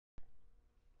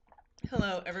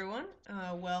Hello, everyone.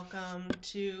 Welcome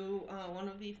to one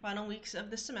of the final weeks of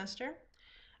the semester.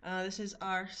 This is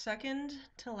our second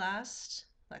to last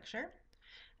lecture,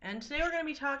 and today we're going to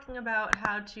be talking about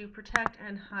how to protect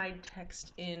and hide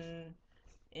text in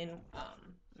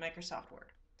Microsoft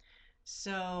Word.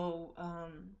 So,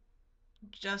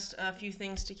 just a few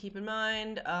things to keep in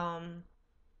mind.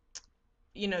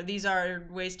 These are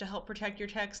ways to help protect your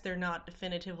text. They're not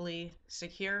definitively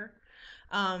secure,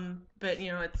 but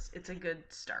it's a good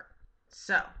start.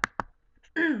 So.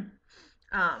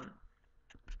 um,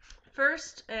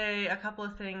 First, a couple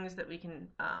of things that we can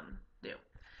do.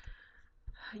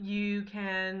 You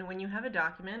can, when you have a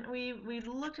document, we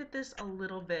looked at this a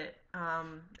little bit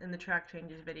in the track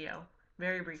changes video,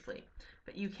 very briefly,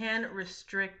 but you can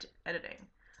restrict editing,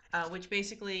 which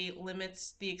basically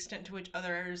limits the extent to which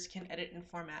others can edit and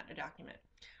format a document.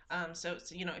 So,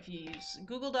 if you use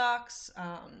Google Docs,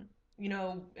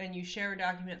 and you share a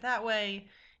document that way,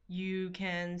 you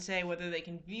can say whether they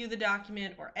can view the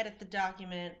document or edit the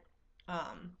document.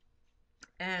 Um,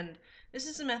 and this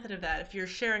is a method of that. If you're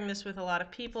sharing this with a lot of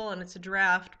people and it's a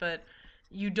draft, but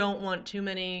you don't want too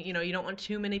many, you don't want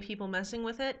too many people messing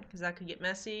with it because that could get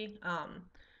messy,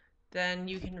 then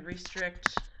you can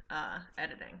restrict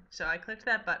editing. So I clicked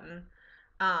that button,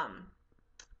 um,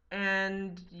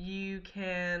 and you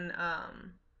can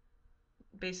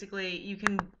basically you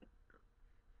can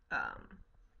um,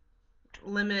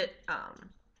 limit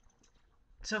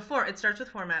it starts with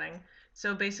formatting.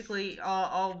 So basically,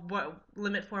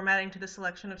 limit formatting to the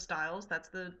selection of styles. That's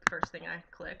the first thing I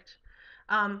clicked.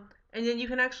 And then you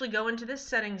can actually go into this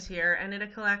settings here, and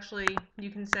you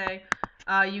can say,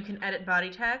 you can edit body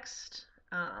text.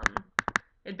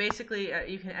 It basically,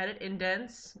 you can edit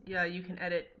indents. Yeah, you can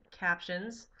edit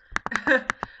captions.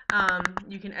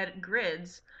 You can edit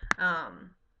grids.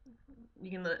 Um,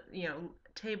 you can,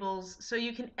 tables. So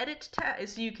you can edit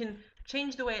text. So you can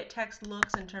change the way a text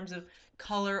looks in terms of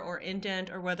color or indent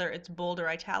or whether it's bold or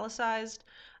italicized.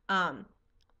 Um,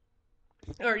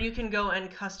 or you can go and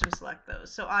custom select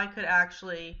those. So I could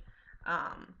actually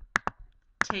um,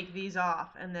 take these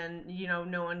off and then,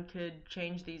 no one could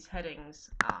change these headings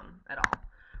at all.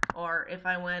 Or if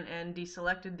I went and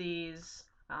deselected these,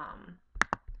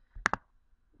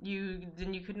 you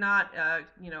could not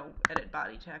edit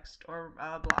body text or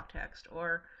block text,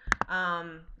 or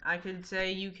I could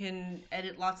say you can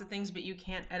edit lots of things but you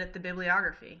can't edit the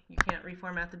bibliography, you can't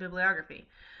reformat the bibliography.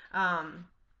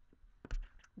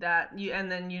 That you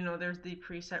And then there's the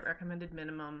preset recommended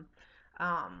minimum.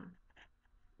 um,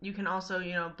 you can also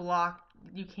block,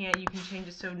 you can change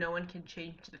it so no one can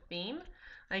change the theme.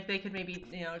 Like they could maybe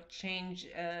change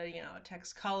a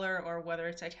text color or whether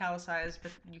it's italicized,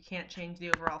 but you can't change the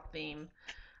overall theme.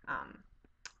 um,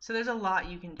 so there's a lot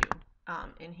you can do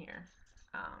in here.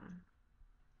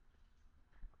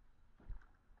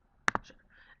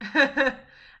 Sure.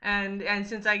 And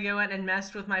since I go in and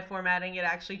messed with my formatting, it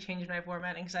actually changed my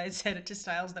formatting because I had set it to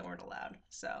styles that weren't allowed.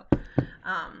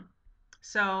 Um,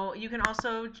 so you can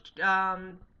also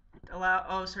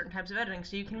allow certain types of editing.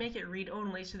 So you can make it read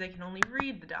only, so they can only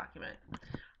read the document.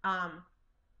 Um,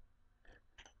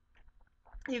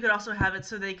 you could also have it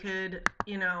so they can't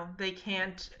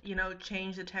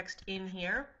change the text in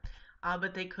here,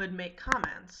 but they could make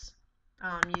comments.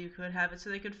 You could have it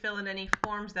so they could fill in any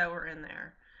forms that were in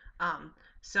there. Um,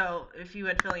 so if you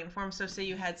had filling in forms, so say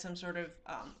you had some sort of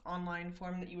online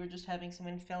form that you were just having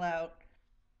someone fill out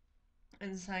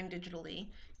and sign digitally,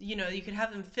 you could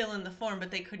have them fill in the form, but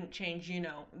they couldn't change,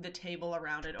 the table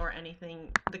around it or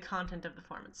anything, the content of the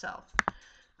form itself.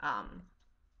 Um,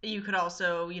 you could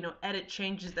also, edit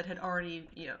changes that had already,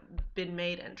 been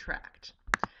made and tracked.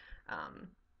 Um,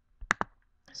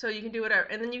 so you can do whatever,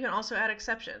 and then you can also add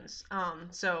exceptions.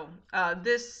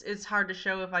 This is hard to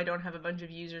show if I don't have a bunch of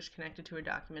users connected to a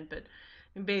document, but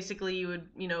basically you would,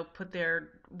 put their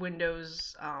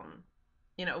Windows,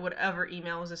 whatever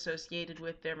email is associated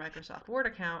with their Microsoft Word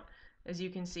account. As you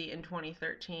can see in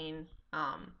 2013,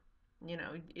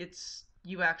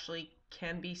 you actually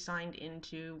can be signed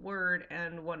into Word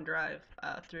and OneDrive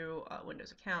through a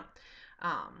Windows account.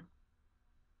 Um,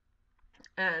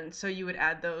 and so you would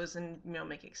add those and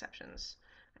make exceptions.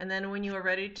 And then when you are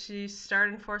ready to start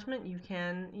enforcement, you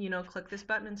can click this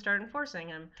button and start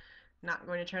enforcing. I'm not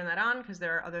going to turn that on because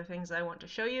there are other things I want to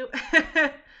show you.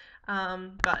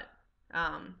 But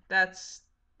that's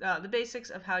the basics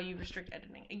of how you restrict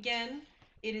editing. Again,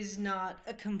 it is not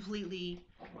a completely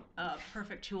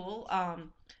perfect tool.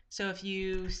 So if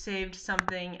you saved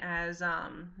something as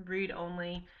read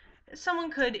only, someone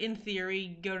could, in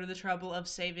theory, go to the trouble of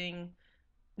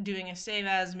doing a save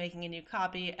as, making a new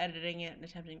copy, editing it, and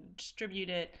attempting to distribute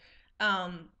it.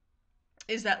 Um,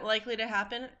 Is that likely to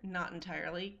happen? Not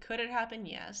entirely. Could it happen?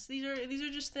 Yes. These are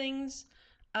just things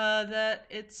that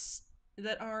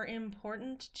are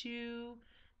important to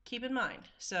keep in mind.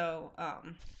 So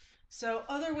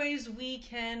other ways we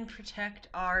can protect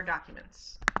our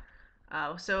documents.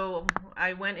 So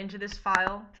I went into this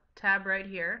file tab right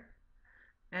here,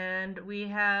 and we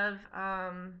have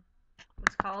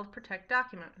what's called protect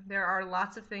document. There are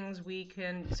lots of things we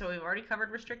can. So we've already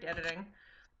covered restrict editing.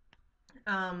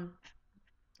 Um,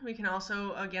 we can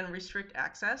also again restrict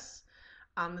access.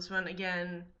 This one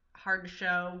again hard to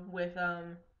show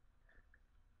without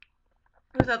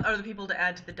other people to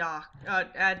add to the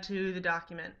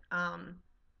document.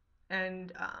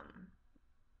 And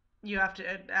you have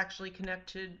to actually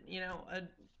connect to a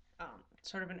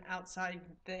sort of an outside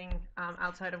thing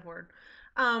outside of Word.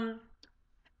 And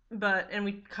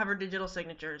we covered digital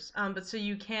signatures. But so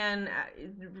you can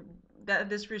that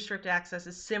this restrict access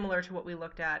is similar to what we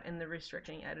looked at in the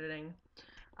restricting editing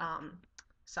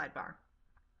sidebar.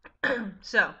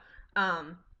 So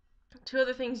two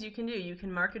other things you can do. You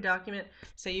can mark a document.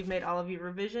 Say you've made all of your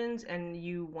revisions and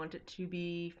you want it to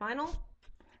be final.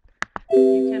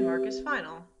 You can mark as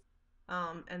final,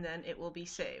 and then it will be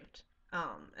saved.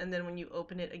 And then when you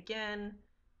open it again,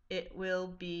 it will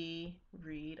be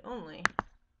read only.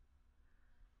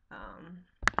 Um,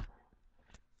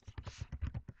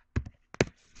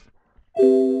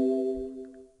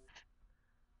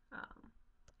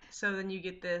 so then you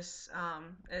get this,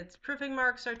 its proofing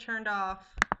marks are turned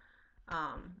off,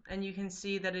 and you can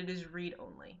see that it is read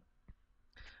only.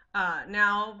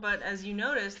 Now, but as you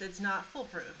noticed, it's not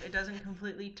foolproof. It doesn't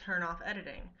completely turn off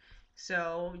editing.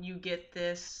 So you get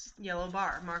this yellow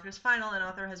bar, marked as final, and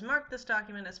author has marked this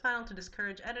document as final to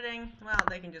discourage editing. Well,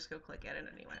 they can just go click edit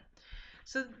anyway.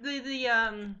 So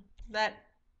that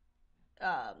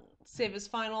save as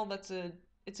final,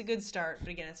 it's a good start, but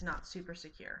again, it's not super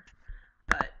secure.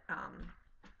 But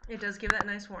it does give that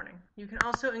nice warning. You can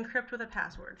also encrypt with a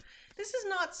password. This is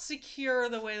not secure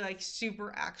the way like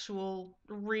super actual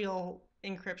real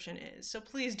encryption is, so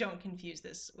please don't confuse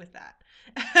this with that.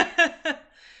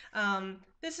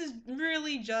 This is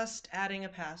really just adding a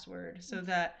password so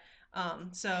that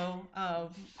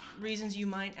reasons you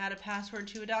might add a password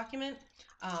to a document.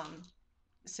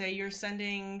 Say you're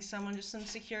sending someone just some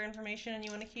secure information and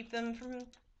you want to keep them from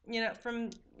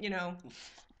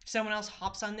someone else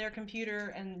hops on their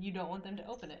computer and you don't want them to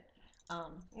open it.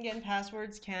 Again,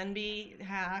 passwords can be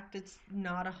hacked. It's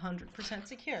not 100%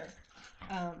 secure,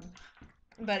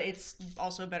 but it's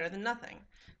also better than nothing.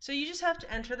 So you just have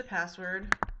to enter the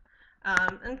password.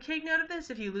 And take note of this: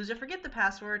 if you lose or forget the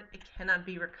password, it cannot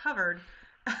be recovered.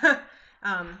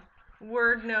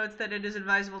 Word notes that it is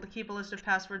advisable to keep a list of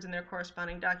passwords and their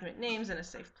corresponding document names in a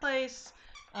safe place.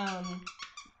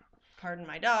 Pardon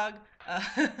my dog.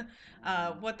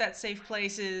 What that safe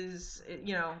place is,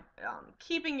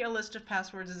 keeping your list of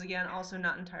passwords is again also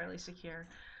not entirely secure.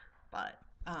 But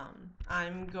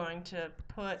I'm going to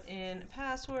put in a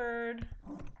password.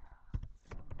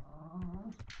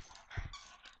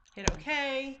 Hit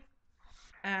OK.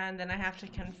 And then I have to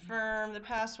confirm the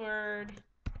password.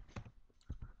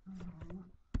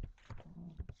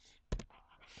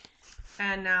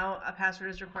 And now a password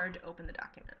is required to open the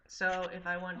document. So if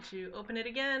I want to open it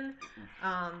again,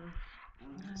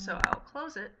 so I'll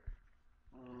close it.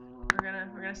 We're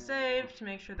gonna save to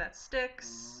make sure that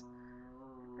sticks.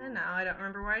 And now I don't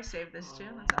remember where I saved this to.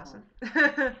 That's awesome.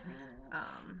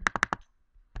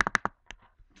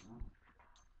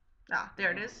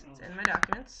 There it is. It's in my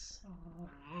documents.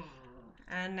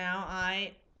 And now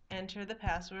I enter the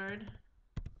password,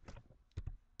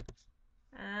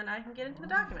 and I can get into the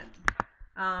document.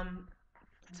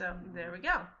 So there we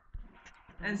go.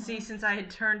 And see, since I had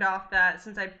turned off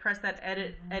since I pressed that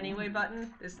edit anyway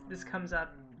button, this comes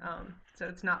up. So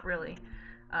it's not really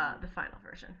the final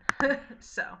version.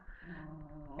 So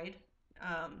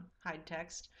hide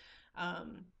text.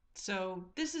 So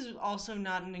this is also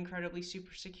not an incredibly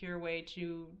super secure way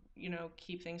to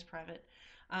keep things private.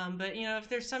 But if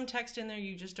there's some text in there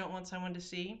you just don't want someone to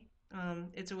see,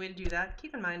 it's a way to do that.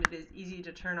 Keep in mind it is easy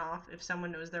to turn off if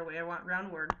someone knows their way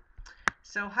around Word.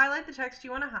 So highlight the text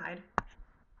you want to hide.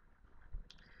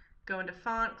 Go into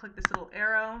font, click this little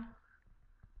arrow,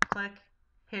 click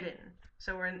hidden.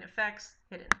 So we're in effects,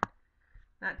 hidden.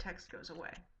 That text goes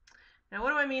away. Now what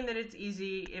do I mean that it's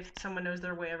easy if someone knows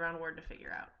their way around Word to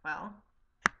figure out? Well,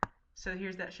 so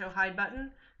here's that show hide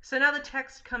button. So now the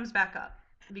text comes back up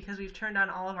because we've turned on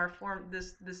all of our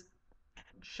this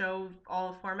show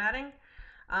all formatting.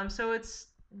 So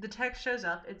the text shows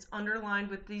up. It's underlined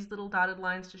with these little dotted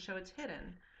lines to show it's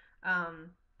hidden.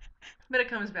 But it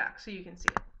comes back so you can see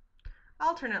it.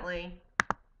 Alternately,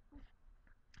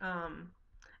 Um,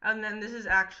 and then this is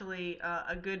actually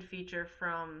a good feature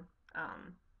from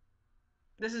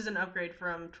this is an upgrade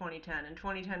from 2010. In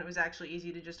 2010, it was actually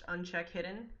easy to just uncheck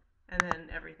hidden, and then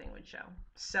everything would show.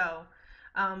 So,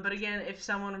 but again, if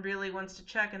someone really wants to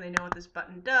check and they know what this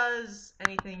button does,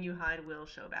 anything you hide will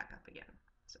show back up again.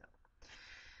 So,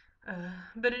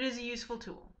 but it is a useful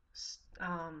tool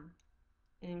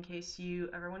in case you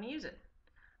ever want to use it.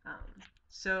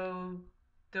 So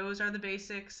those are the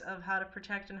basics of how to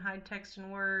protect and hide text in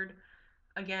Word.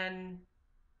 Again,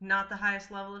 not the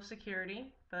highest level of security,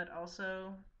 but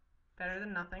also better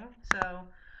than nothing. So,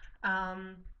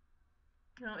 um,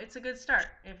 it's a good start.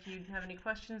 If you have any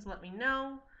questions, let me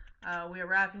know. We are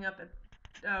wrapping up.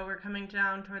 We're coming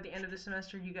down toward the end of the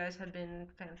semester. You guys have been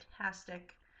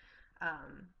fantastic.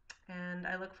 And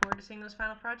I look forward to seeing those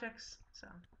final projects. So,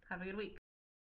 have a good week.